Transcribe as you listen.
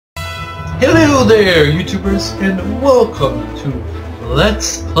Hello there, YouTubers, and welcome to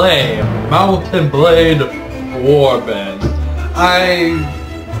Let's Play Mount and Blade Warband. I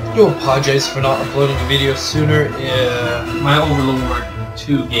do apologize for not uploading a video sooner. My Overlord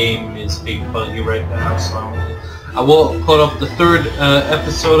 2 game is being buggy right now, so I will put up the third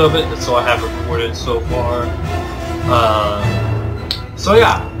episode of it. That's all I have recorded so far.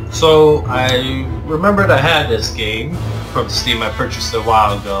 So I remembered I had this game from Steam. I purchased it a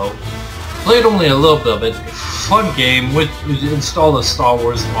while ago. Played only a little bit of it. Fun game. Install the Star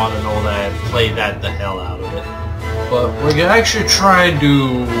Wars mod and all that. Play that the hell out of it. But we're gonna actually try and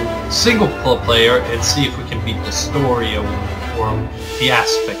do single player and see if we can beat the story or the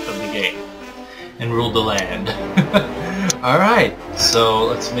aspect of the game and rule the land. Alright, so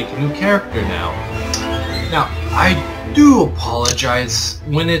let's make a new character now. Now, I do apologize.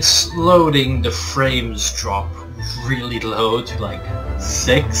 When it's loading, the frames drop really low to like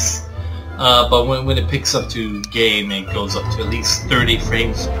 6. But when it picks up to game, it goes up to at least 30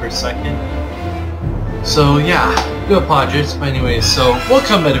 frames per second. So yeah, do apologize. But anyways, so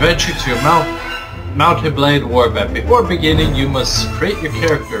welcome adventure to Mount and Blade Warband. Before beginning, you must create your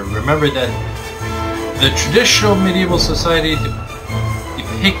character. Remember that the traditional medieval society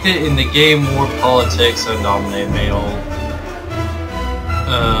depicted in the game war politics and dominate male,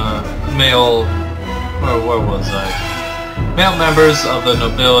 where was I? Male members of the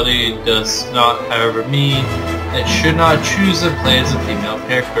nobility does not, however, mean that should not choose and play as a female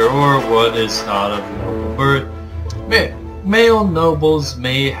character or one is not of noble birth. Male nobles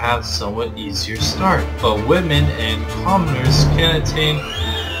may have somewhat easier start, but women and commoners can attain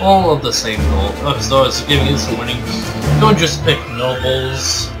all of the same goal. So it's giving us a warning. Don't just pick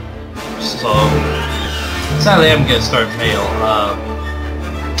nobles. So sadly, I'm gonna start male.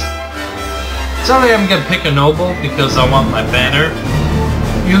 Sadly, I'm gonna pick a noble because I want my banner.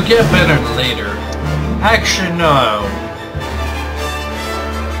 You'll get banner later. Actually, no.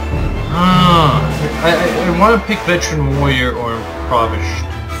 I want to pick veteran warrior or impoverished.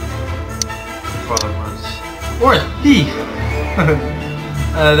 Or a thief.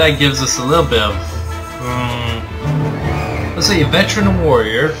 That gives us a little bit of. Let's say a veteran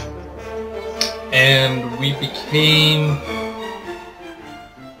warrior, and we became.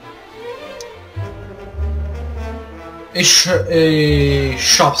 A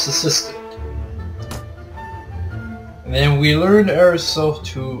shop's assistant. And then we learned ourselves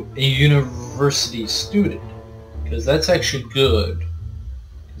to a university student. Because that's actually good.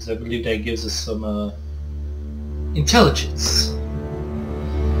 Because I believe that gives us some intelligence.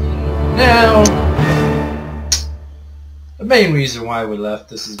 Now, the main reason why we left,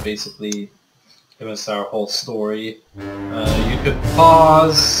 this is basically giving us our whole story. You could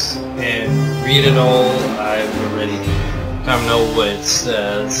pause and read it all. I've already kind of know what it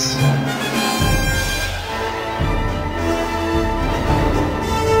says.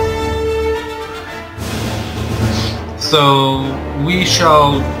 So we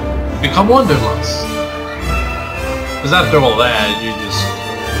shall become wanderlust. Because after all that, you just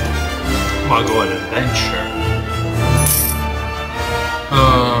want to go on an adventure.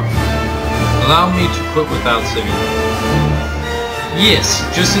 Allow me to quit without saving. Yes,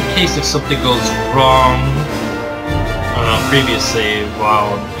 just in case if something goes wrong on a previous save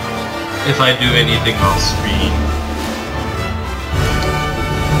while if I do anything off screen.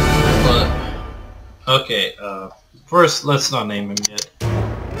 But okay, first let's not name him yet.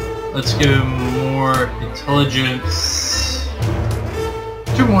 Let's give him more intelligence.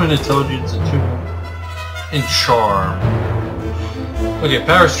 2 more in intelligence and 2 more in charm. Okay,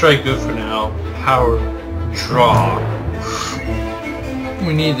 power strike good for now. Power draw.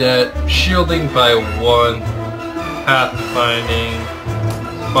 We need that. Shielding by 1. Pathfinding.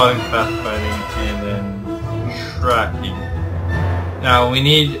 Spotting, pathfinding, and then tracking. Now we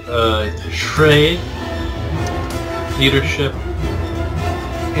need trade, leadership,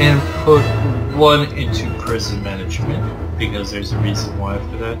 and put 1 into prison management because there's a reason why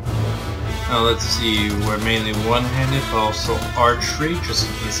for that. Now let's see, we're mainly one-handed, but also archery, just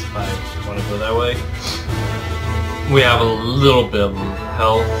in case if I want to go that way. We have a little bit of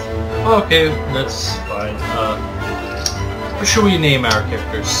health. Okay, that's fine. What should we name our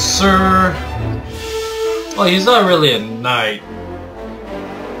character? Sir? Well, he's not really a knight.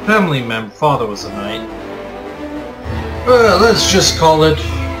 Family member, father was a knight. Let's just call it...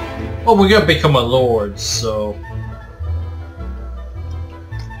 Well, we're gonna become a lord, so...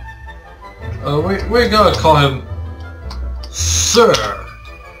 we're gonna call him Sir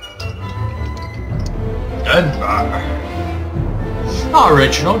Denver. Not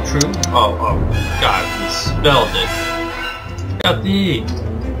original, true. Oh, God, he spelled it. Got the E.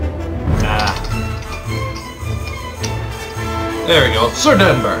 There we go. Sir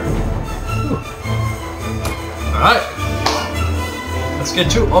Denver. Alright. Let's get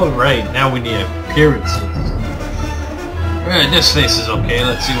to... Alright, now we need appearances. Alright, this face is okay.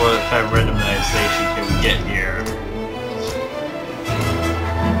 Let's see what kind of randomization can we get here.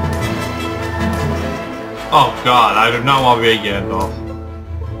 Oh god, I do not want to be a Gandalf.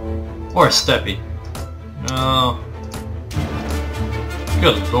 Or a Steppy. No.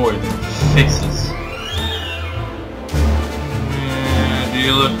 Good lord, faces. Do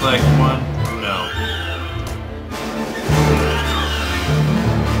you look like one? No.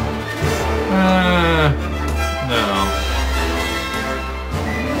 No.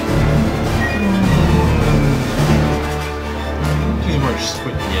 Too much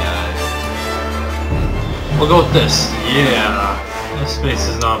squinty eyes. We'll go with this. Yeah. This face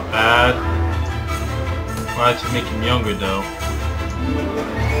is not bad. We'll have to make him younger though.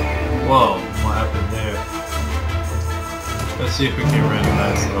 Whoa, what happened there? Let's see if we can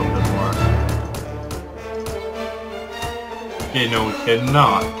randomize a little bit more. Okay, no we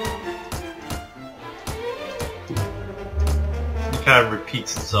cannot. It kind of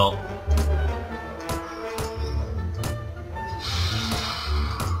repeats itself.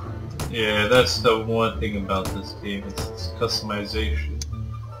 Yeah, that's the one thing about this game, is its customization.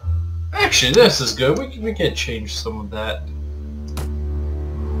 Actually, this is good. We can change some of that.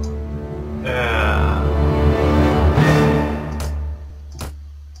 Yeah,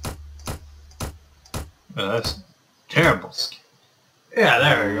 that's terrible skin. Yeah,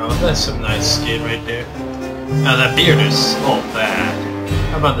 there we go. That's some nice skin right there. Now that beard is all bad.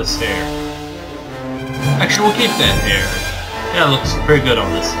 How about this hair? Actually, we'll keep that hair. Yeah, it looks pretty good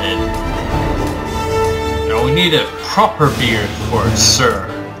on this head. Now we need a proper beard for Sir.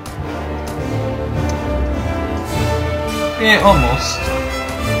 Yeah, almost.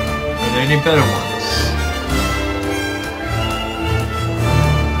 Are there any better ones?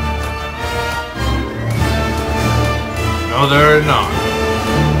 No, there are not.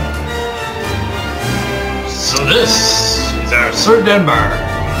 So this is our Sir Denver.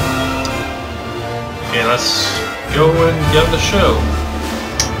 Okay, let's go and get the show.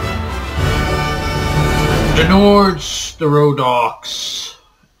 The Nords, the Rodoks.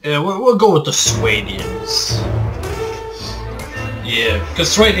 Yeah, we'll go with the Swadians. Yeah, because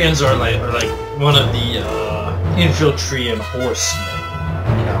Swadians are like one of the infiltree and horsemen.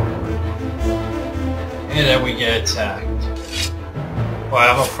 And then we get attacked. Well, I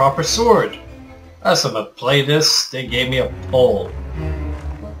have a proper sword. As I'm gonna play this, they gave me a pole.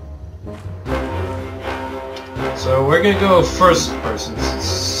 So we're gonna go first person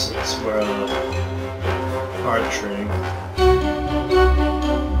since we're archery.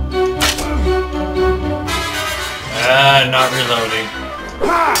 Not reloading. I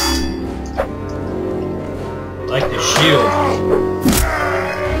like the shield.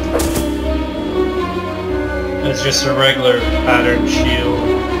 It's just a regular patterned shield.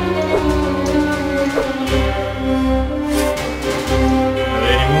 Are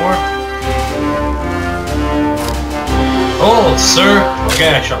there any more? Oh, sir!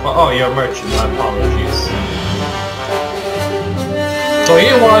 Okay, I shall. Oh, you're a merchant. My apologies. So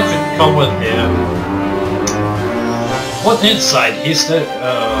he wanted to come with him. Once inside, the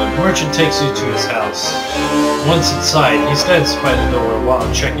merchant takes you to his house. Once inside, he stands by the door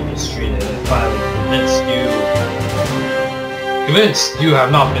while checking the street and then finally convinced you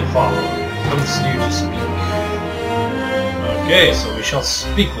have not been followed. Comes you to speak. Okay, so we shall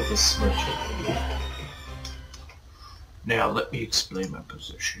speak with this merchant. Now, let me explain my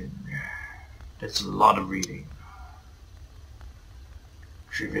position. That's a lot of reading.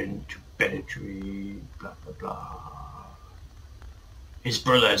 Driven to pedantry, blah blah blah. His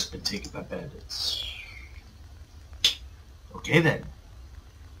brother has been taken by bandits. Okay then.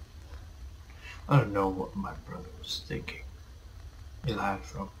 I don't know what my brother was thinking. He lied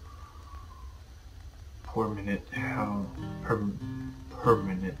from permanent, I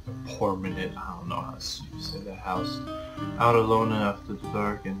don't know how to say that house. Out alone after the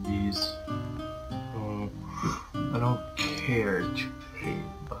dark and these. I don't care to pay,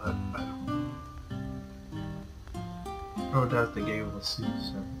 but I don't. No doubt the game will see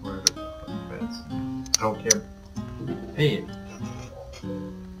some word of friends. I don't care. Pay it.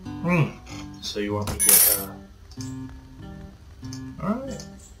 So you want me to get alright.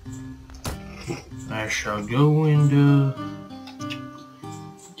 I shall go and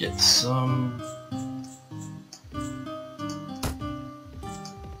get some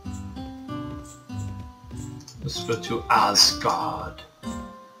let's go to Asgard.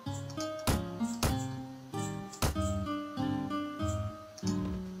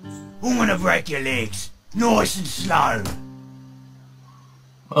 I'm gonna break your legs, nice and slow.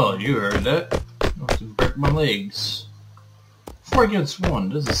 Oh, you heard that. I have to break my legs. 4 against 1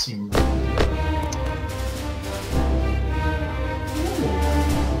 doesn't seem right.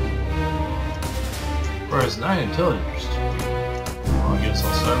 Whereas 9 intelligence. Well, I guess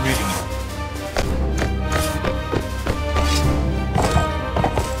I'll start reading it.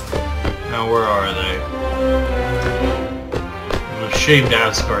 Now where are they? I'm ashamed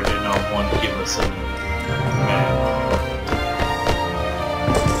Asgard did not want to give us any map.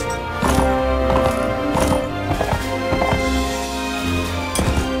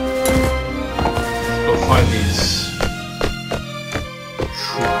 Let's go find these.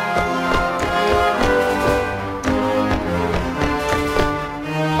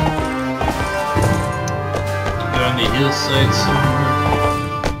 They're on the hillside somewhere.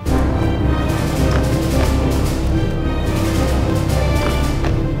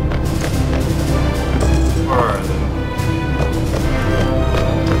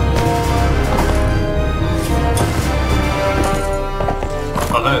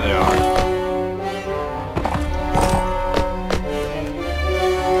 Oh, there they are.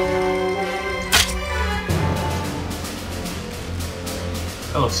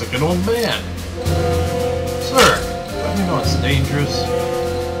 That looks like an old man. Sir, don't you know it's dangerous?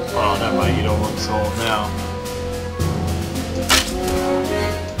 Oh, never mind, you don't look so old now.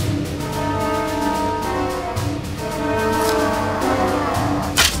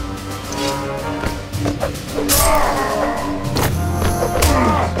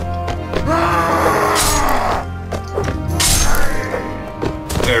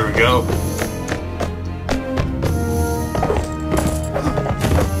 There we go.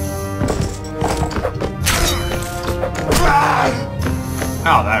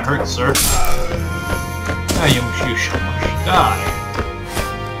 Ow, that hurts, sir. Now you shall die.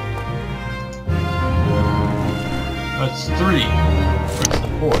 That's 3. Where's the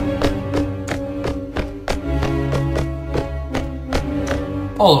 4th?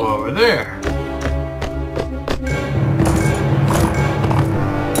 All over there.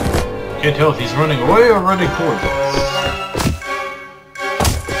 Can't tell if he's running away or running towards us.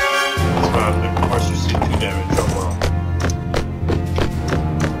 That's why the course received 2 damage overall.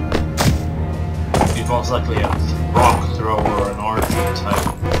 He's most likely a rock thrower or an archer type.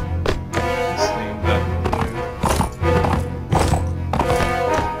 This thing back there.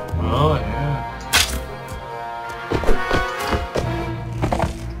 Oh yeah.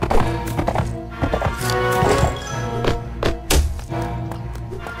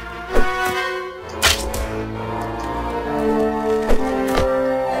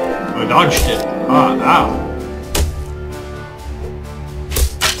 Dodged it. Ah, ow.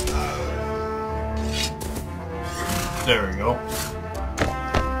 There we go.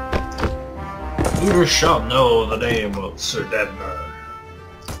 Looters shall know the name of Sir Denver.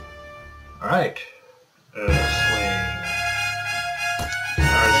 Alright. Swing.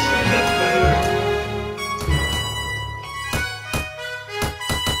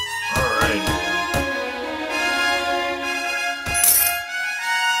 Alright.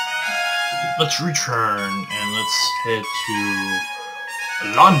 Let's return and let's head to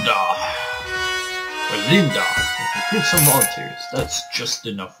Londa. Or Linda. Recruit some volunteers. That's just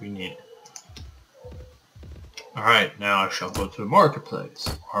enough we need. Alright, now I shall go to the marketplace.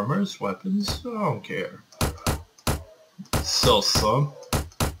 Armors, weapons, I don't care. Sell some.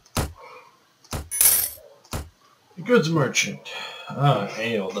 The goods merchant. Ah,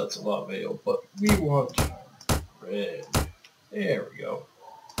 ale, that's a lot of ale, but we want bread. There we go.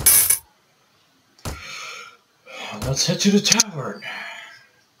 Let's head to the tavern.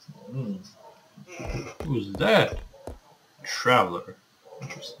 Who's that? Traveler.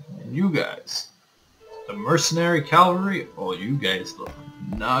 Interesting. And you guys? The mercenary cavalry? Oh, you guys look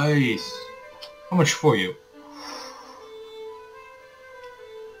nice. How much for you?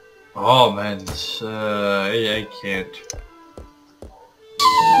 Oh man, I can't.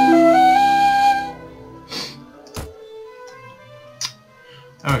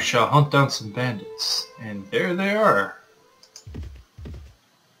 I shall hunt down some bandits. And there they are.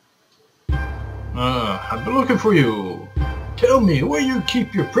 I've been looking for you. Tell me where you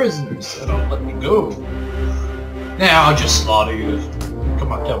keep your prisoners and I'll let me go. Now I'll just slaughter you.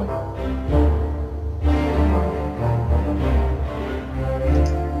 Come on, tell me.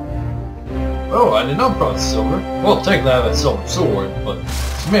 Oh, I did not brought silver. Well, technically I have a silver sword, but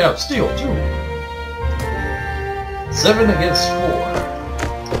it's made out of steel too. 7 against 4.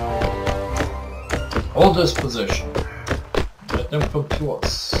 Hold this position. Let them come to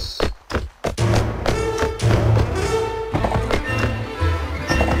us.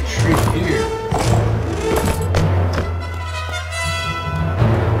 Retreat here.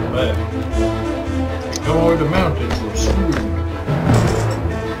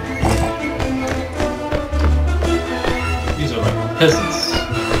 peasants.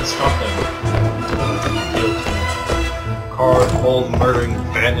 Stop them. Killed. Card, bold, murdering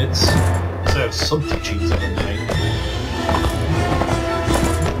bandits. So I have some teachings of the night.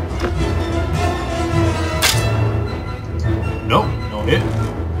 Nope, no hit.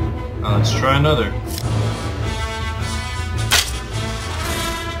 Let's try another.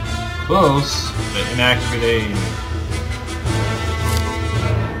 Close, but inaccurate aim.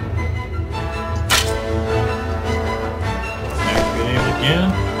 Inaccurate aim again.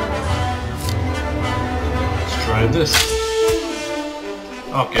 Let's try this.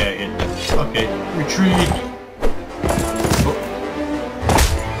 Okay, I hit that. Okay, retreat. Oh.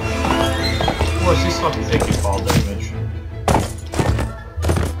 Of course, he's not taking fall damage.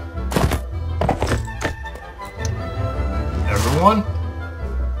 Everyone?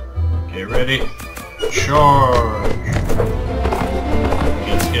 Okay, ready? Charge!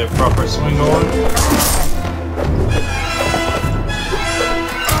 Let's get a proper swing going.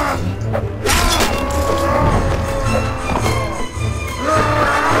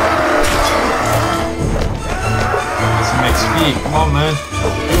 Get some XP, come on man.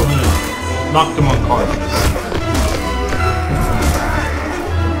 Kill him. Knock them unconscious.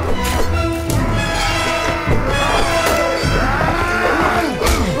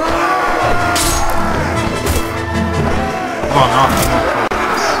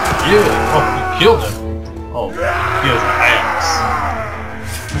 Yeah, oh, he killed him. Oh, he has an axe.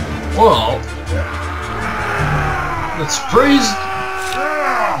 Well, let's praise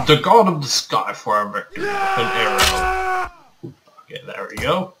the god of the sky for our victory with an arrow. Okay, there we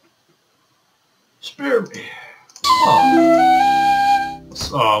go. Spare me. Oh.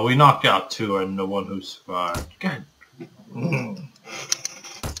 So, we knocked out 2 and the one who survived. Good.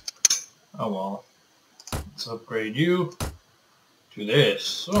 Oh well. Let's upgrade you to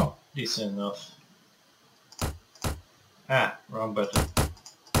this. Oh, decent enough. Ah, wrong button.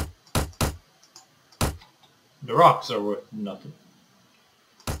 The rocks are worth nothing.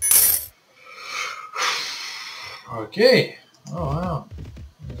 Okay. Oh wow.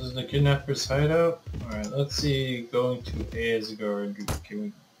 This is the kidnapper's hideout. Alright, let's see. Going to Asgard. Can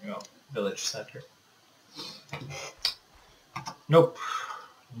we... Oh, village center. Nope.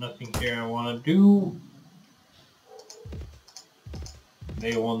 Nothing here I want to do.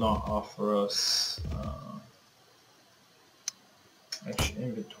 They will not offer us actually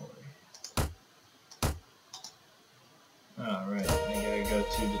inventory. Alright, I gotta go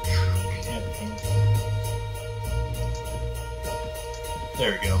to the camping.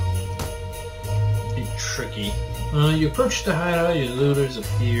 There we go. Be tricky. You approach the hideout, your looters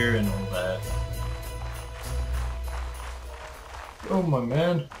appear and all that. Oh my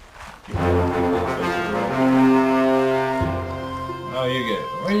man. Oh, you get it.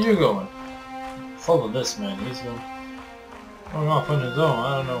 Where are you going? Follow this man. He's going off on his own.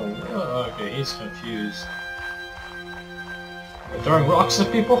 I don't know. Oh, okay, he's confused. Throwing rocks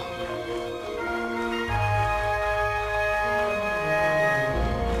at people?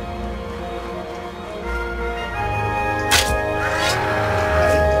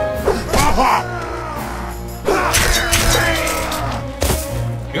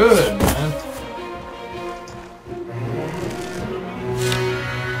 Good, man.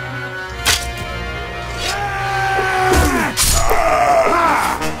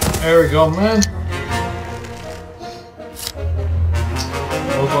 There we go, man.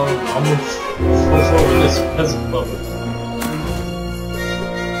 Almost falls over this peasant bubble.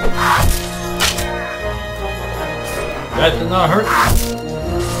 That did not hurt. I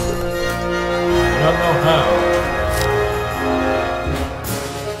don't know how.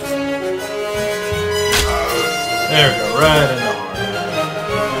 There we go, right in the heart.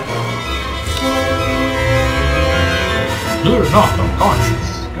 Lure knocked unconscious.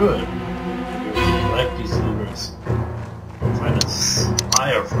 Good. We really like these lures. We'll find a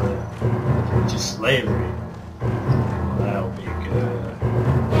supplier for them. To slavery. That'll be good.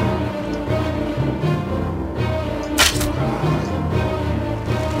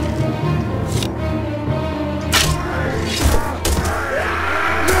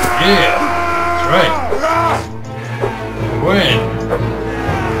 Yeah, that's right. When?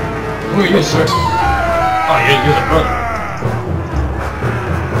 Who are you, sir? Oh, you're the brother.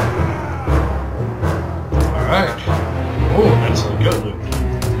 Alright. Oh, that's a good loot.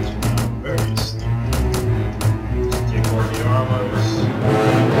 Very steep. Let's take all the armors.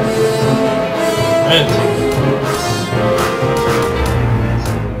 And take the boots.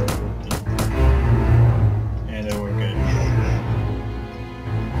 And then we're good.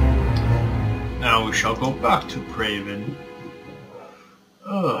 Now we shall go back to Craven.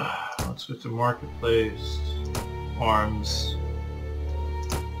 Let's go to Marketplace. Arms.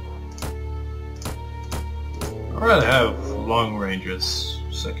 I'd rather have long range as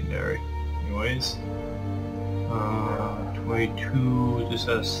secondary. Anyways. 22, this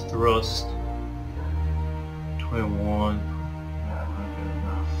has thrust. 21. Not good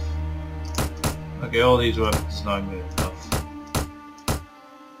enough. Okay, all these weapons not good enough.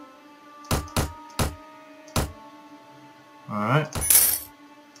 Alright.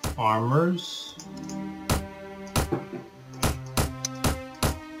 Armors.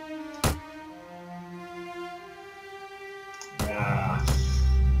 Yeah.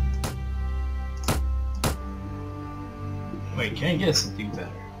 Wait, can I get something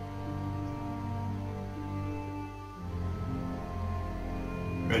better?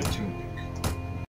 Red tunic.